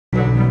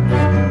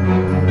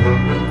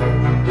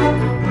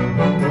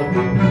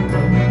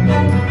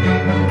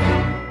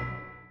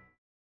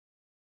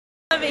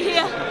over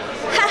here.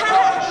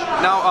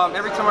 Now,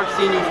 every time I've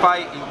seen you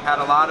fight, you've had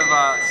a lot of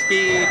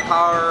speed,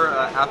 power,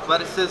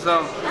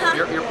 athleticism.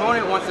 Your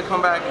opponent wants to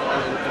come back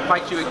and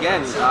fight you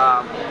again.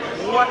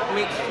 What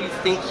makes you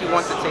think she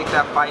wants to take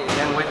that fight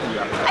again with you?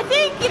 I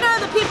think, you know,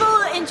 the people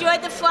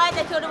enjoyed the fight.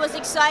 They thought it was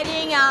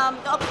exciting.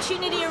 The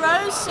opportunity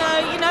arose, so,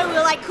 you know, we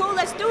were like, cool,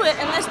 let's do it.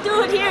 And let's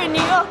do it here in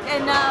New York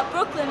and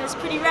Brooklyn. It's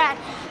pretty rad.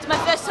 It's my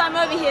first time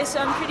over here, so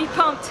I'm pretty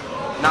pumped.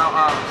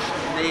 Now,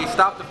 they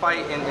stopped the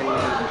fight in the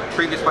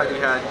previous fight we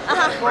had.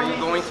 Are you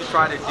going to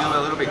try to do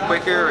a little bit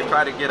quicker or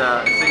try to get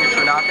a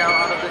signature knockout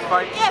out of this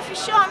fight? Yeah, for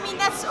sure. I mean,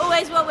 that's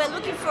always what we're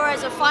looking for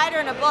as a fighter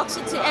and a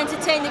boxer, to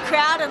entertain the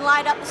crowd and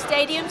light up the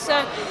stadium. So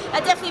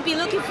I'll definitely be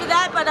looking for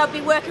that, but I'll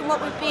be working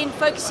what we've been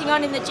focusing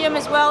on in the gym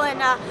as well,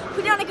 and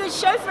putting on a good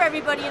show for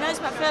everybody. You know,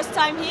 it's my first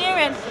time here,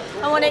 and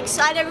I want to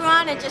excite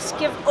everyone and just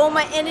give all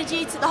my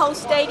energy to the whole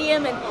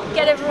stadium and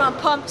get everyone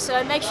pumped.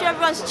 So make sure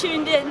everyone's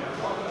tuned in.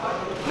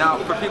 Now,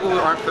 for people who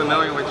aren't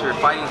familiar with your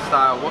fighting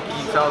style, what can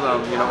you tell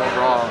them, you know,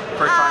 overall?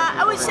 First time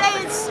I would say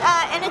it's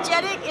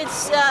energetic,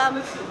 it's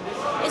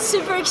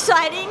super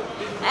exciting,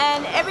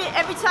 and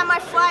every time I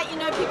fight, you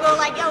know, people are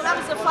like, yo, that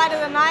was the fight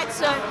of the night.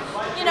 So,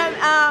 you know,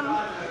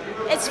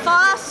 it's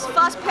fast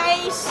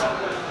paced,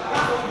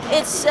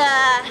 it's,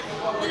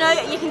 you know,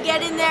 you can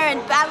get in there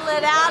and battle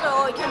it out,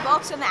 or you can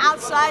box on the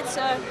outside,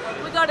 so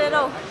we got it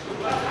all.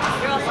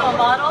 You're also a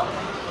model?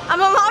 I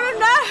don't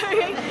know.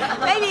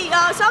 Maybe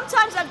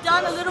sometimes I've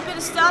done a little bit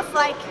of stuff,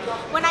 like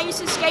when I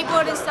used to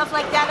skateboard and stuff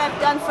like that. I've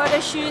done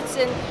photo shoots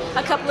and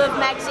a couple of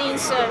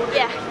magazines. So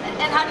yeah.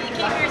 And how do you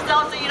keep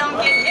yourself so you don't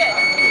get hit?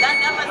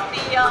 That must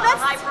be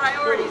high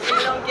priority, so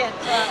you don't get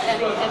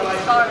any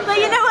scars. But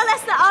you know what?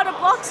 That's the art of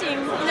boxing.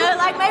 You know,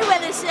 like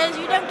Mayweather says,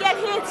 you don't get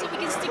hit, so we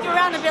can stick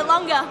around a bit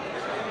longer.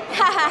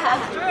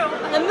 That's true.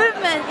 The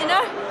movement, you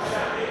know.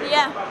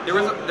 Yeah.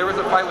 There was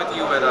a fight with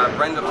you with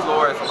Brenda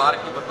Flores. A lot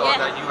of people thought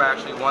that you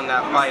actually won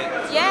that fight.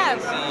 Yeah.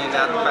 And seeing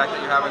that the fact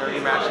that you're having a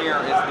rematch here,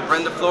 is the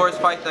Brenda Flores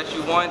fight that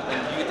you won,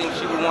 and do you think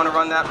she would want to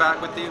run that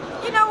back with you?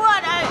 You know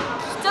what?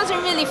 It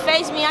doesn't really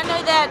faze me. I know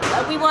that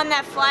we won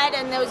that fight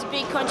and there was a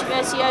big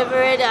controversy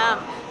over it.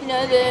 You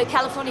know, the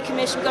California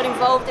Commission got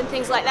involved and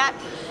things like that.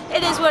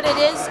 It is what it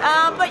is.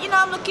 But you know,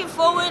 I'm looking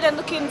forward and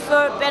looking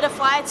for better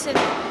fights, and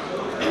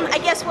I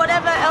guess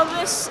whatever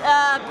Elvis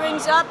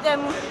brings up,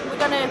 then we're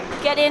gonna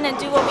get in and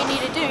do what we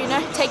need to do, you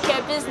know, take care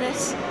of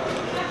business.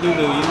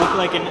 Lulu, you look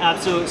like an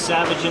absolute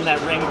savage in that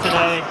ring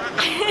today.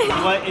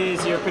 What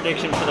is your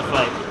prediction for the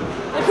fight?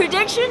 The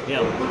prediction?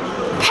 Yeah.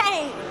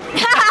 Pain!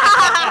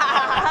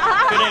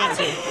 Good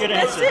answer, good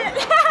answer.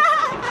 That's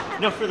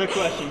it. No further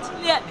questions.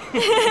 Yeah.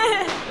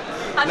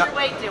 How's your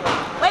weight doing?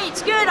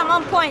 Weight's good, I'm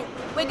on point.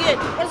 We're good.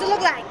 What does it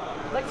look like?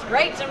 Looks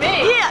great to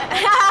me.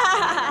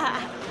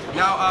 Yeah.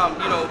 Now,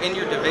 you know, in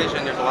your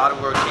division, there's a lot of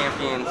world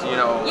champions, you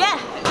know.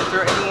 Yeah. Is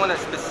there anyone that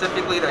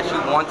specifically that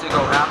you want to go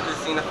after,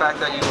 seeing the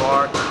fact that you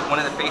are one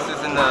of the faces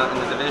in the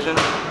division?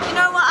 You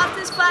know what, after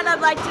this fight,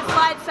 I'd like to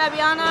fight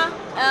Fabiana.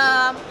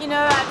 You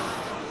know,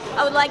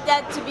 I would like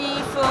that to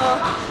be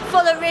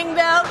for the ring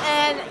belt,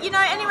 and, you know,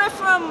 anywhere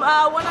from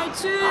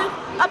 102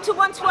 up to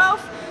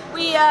 112.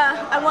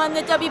 I won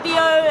the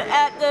WBO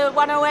at the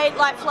 108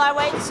 light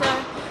flyweight, so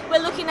we're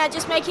looking at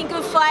just making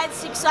good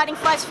fights, exciting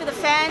fights for the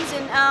fans,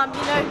 and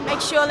you know, make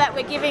sure that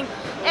we're giving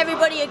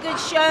everybody a good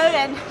show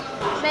and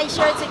make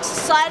sure it's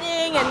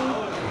exciting. And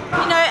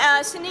you know,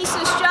 Sinisa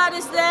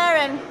Estrada's there,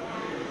 and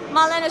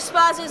Marlena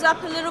Esparza's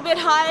up a little bit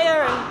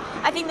higher,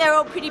 and I think they're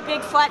all pretty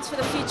big fights for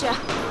the future.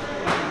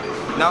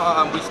 Now,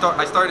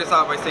 I started this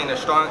out by saying the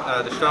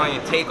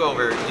Australian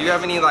takeover. Do you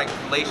have any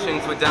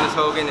relations with Dennis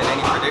Hogan and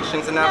any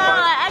predictions in that fight?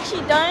 No, I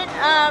actually don't.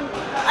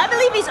 I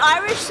believe he's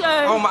Irish, so.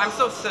 Oh, I'm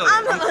so silly.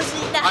 I'm so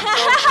silly. No,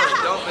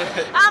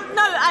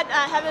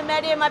 I haven't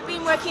met him. I've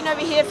been working over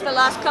here for the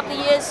last couple of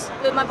years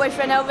with my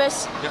boyfriend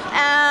Elvis. Yep.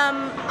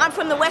 I'm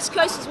from the West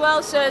Coast as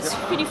well, so it's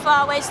pretty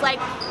far away. It's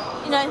like,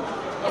 you know,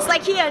 it's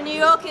like here, New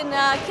York and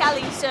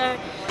Cali. So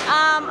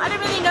I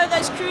don't really know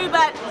those crew,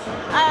 but.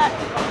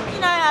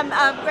 You know,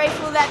 I'm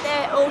grateful that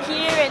they're all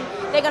here and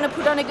they're going to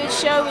put on a good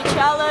show with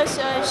Charlo, so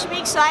it should be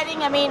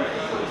exciting. I mean,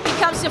 he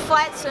comes to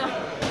fight, so.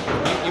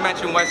 You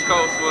mentioned West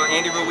Coast, well,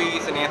 Andy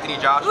Ruiz and Anthony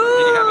Joshua. Ooh,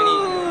 did you have any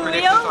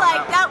predictions we all on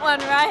like that one,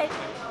 right?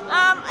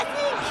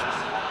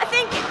 I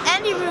think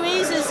Andy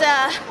Ruiz is,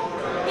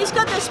 he's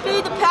got the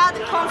speed, the power,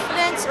 the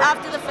confidence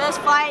after the first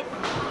fight.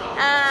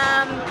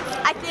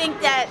 I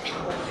think that,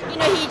 you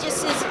know, he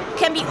just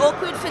can be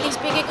awkward for these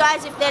bigger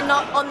guys if they're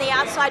not on the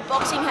outside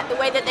boxing the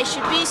way that they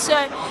should be. So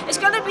it's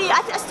going to be,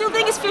 I still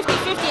think it's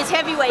 50-50, it's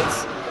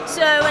heavyweights.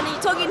 So when you're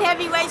talking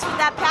heavyweights with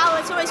that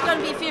power, it's always going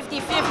to be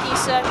 50-50.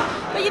 So,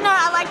 but you know,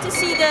 I like to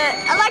see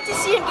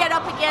him get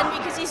up again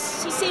because he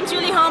seems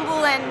really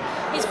humble and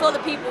he's for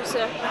the people.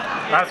 So.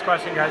 Last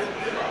question, guys.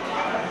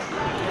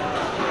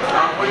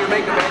 What do you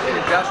make of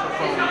Anthony Joshua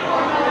from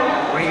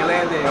when he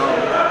landed on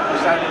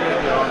Saudi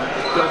Arabia?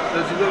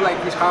 Does he look like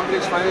his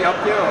confidence finally up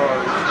there,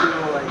 or is he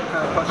still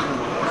kind of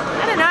questionable?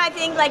 I don't know. I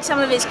think some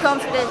of his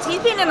confidence.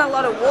 He's been in a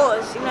lot of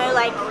wars. You know,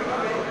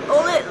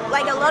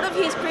 a lot of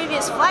his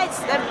previous fights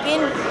have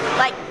been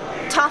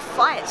tough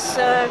fights.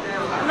 So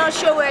I'm not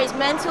sure where his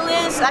mental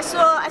is. I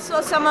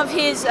saw some of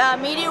his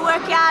media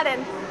workout,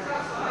 and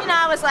you know,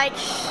 I was like,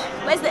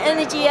 where's the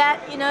energy at?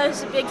 You know,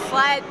 it's a big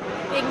fight,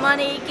 big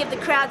money, give the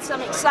crowd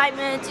some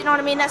excitement. You know what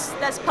I mean?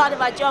 That's part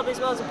of our job as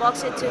well as a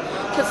boxer, to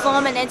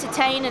perform and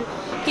entertain and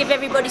give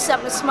everybody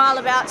something to smile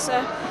about. So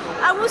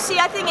I will see.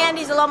 I think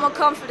Andy's a lot more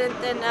confident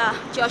than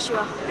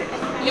Joshua.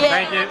 Yeah.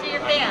 Thank you. To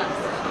your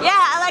fans. Yeah,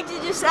 I like to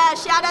just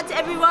shout out to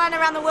everyone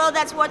around the world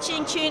that's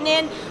watching, tune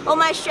in, all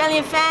my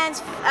Australian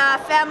fans,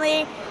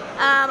 family.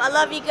 I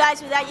love you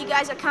guys. Without you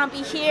guys, I can't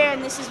be here,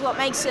 and this is what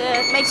makes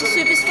a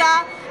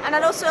superstar. And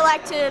I'd also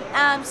like to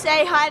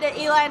say hi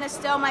to Eli and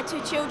Estelle, my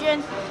 2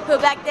 children, who are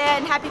back there,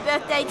 and happy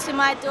birthday to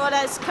my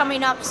daughters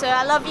coming up. So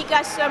I love you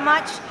guys so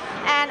much,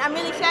 and I'm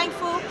really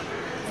thankful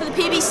for the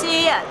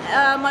PBC,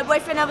 my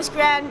boyfriend Elvis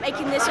Grant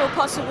making this all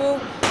possible,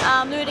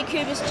 Louis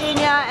DeCubas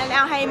Jr. and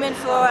Al Heyman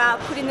for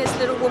putting this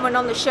little woman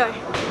on the show.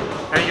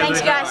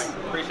 Thanks guys.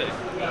 Appreciate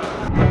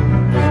it.